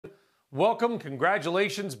Welcome,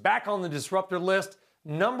 congratulations, back on the disruptor list,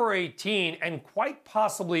 number 18, and quite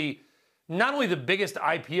possibly not only the biggest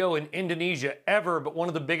IPO in Indonesia ever, but one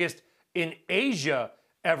of the biggest in Asia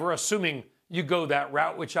ever, assuming you go that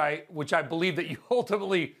route, which I believe that you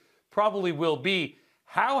ultimately probably will be.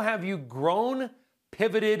 How have you grown,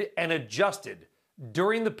 pivoted, and adjusted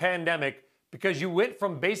during the pandemic? Because you went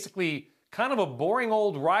from basically kind of a boring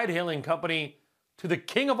old ride-hailing company to the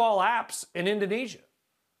king of all apps in Indonesia.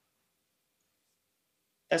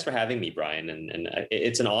 Thanks for having me, Brian. And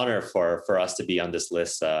it's an honor for us to be on this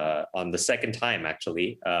list on the second time,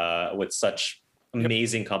 actually, with such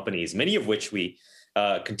amazing companies, many of which we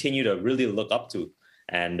continue to really look up to.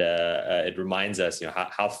 And it reminds us,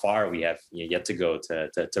 how far we have yet to go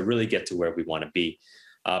to really get to where we want to be.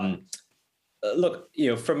 Look,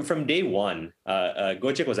 from day one,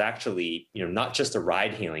 Gojek was actually, not just a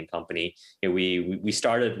ride-hailing company. We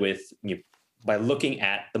started with by looking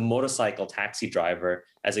at the motorcycle taxi driver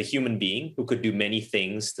as a human being who could do many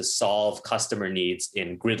things to solve customer needs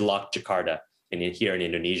in gridlocked Jakarta and here in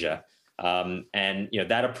Indonesia. And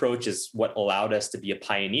that approach is what allowed us to be a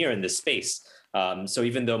pioneer in this space. So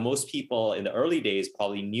even though most people in the early days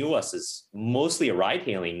probably knew us as mostly a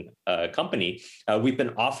ride-hailing company, we've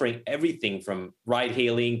been offering everything from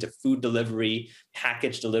ride-hailing to food delivery,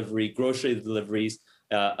 package delivery, grocery deliveries,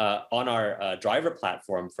 on our driver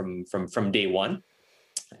platform from day one.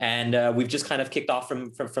 And we've just kind of kicked off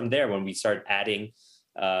from there when we started adding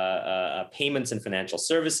payments and financial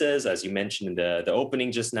services, as you mentioned in the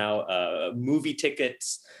opening just now, movie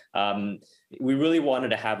tickets. We really wanted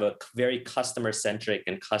to have a very customer-centric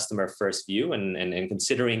and customer-first view, and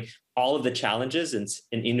considering all of the challenges in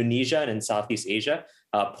Indonesia and in Southeast Asia,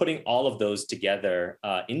 putting all of those together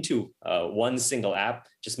into one single app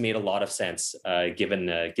just made a lot of sense, given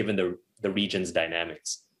the region's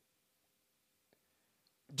dynamics.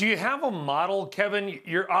 Do you have a model, Kevin?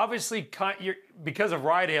 You're obviously, because of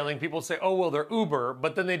ride-hailing, people say, oh, well, they're Uber,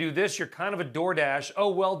 but then they do this, you're kind of a DoorDash.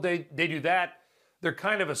 Oh, well, they do that, they're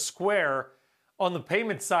kind of a Square. On the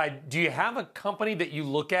payment side, do you have a company that you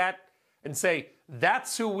look at and say,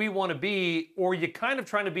 that's who we want to be, or are you kind of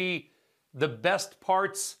trying to be the best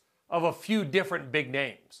parts of a few different big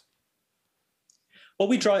names? Well,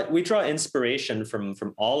 we draw inspiration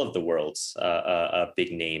from all of the world's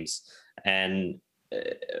big names,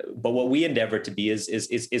 but what we endeavor to be is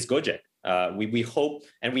Gojek. We hope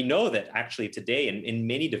and we know that actually today in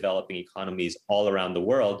many developing economies all around the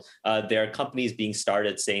world, there are companies being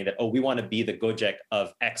started saying that, oh, we want to be the Gojek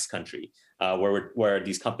of X country, where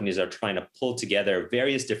these companies are trying to pull together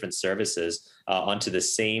various different services onto the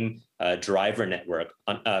same driver network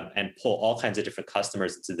and pull all kinds of different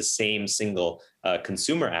customers into the same single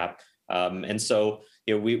consumer app. And so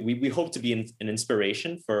we hope to be an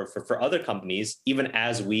inspiration for other companies, even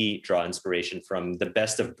as we draw inspiration from the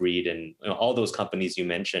best of breed and all those companies you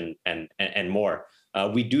mentioned and more.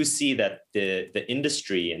 We do see that the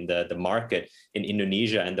industry and the market in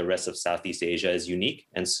Indonesia and the rest of Southeast Asia is unique.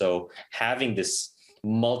 And so having this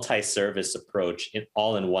multi-service approach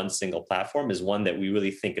all in one single platform is one that we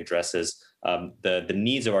really think addresses the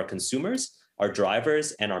needs of our consumers, our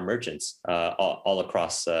drivers, and our merchants all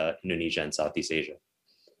across Indonesia and Southeast Asia.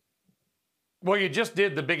 Well, you just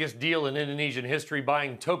did the biggest deal in Indonesian history,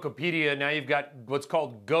 buying Tokopedia. Now you've got what's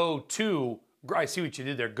called Go2. I see what you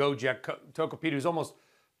did there. Gojek Tokopedia is almost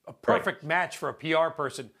a perfect match for a PR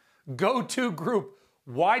person. Go2 Group,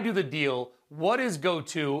 why do the deal? What is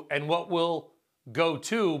Go2, and what will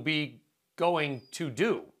Go2 be going to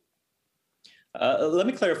do? Let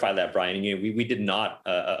me clarify that, Brian. We did not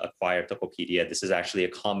acquire Tokopedia. This is actually a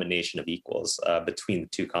combination of equals between the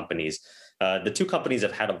two companies. The two companies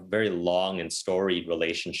have had a very long and storied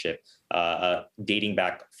relationship dating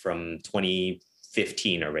back from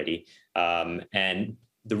 2015 already. And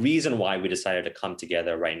the reason why we decided to come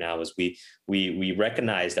together right now is we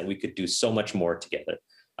recognize that we could do so much more together.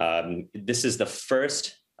 This is the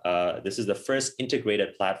first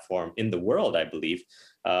integrated platform in the world, I believe,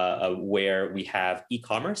 where we have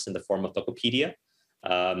e-commerce in the form of Tokopedia,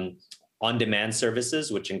 on-demand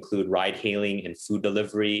services, which include ride-hailing and food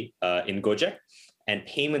delivery in Gojek, and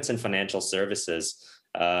payments and financial services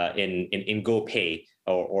in GoPay,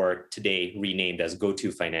 or today renamed as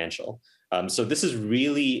Go2 Financial. So this is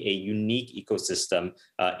really a unique ecosystem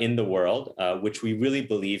in the world, which we really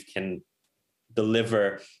believe can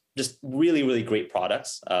deliver just really, really great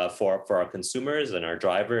products for our consumers and our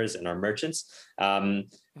drivers and our merchants.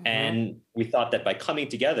 And we thought that by coming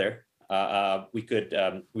together, we could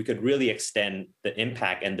really extend the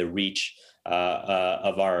impact and the reach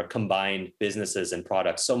of our combined businesses and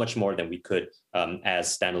products so much more than we could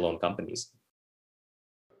as standalone companies.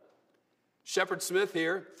 Shepard Smith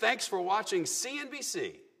here. Thanks for watching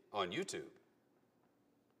CNBC on YouTube.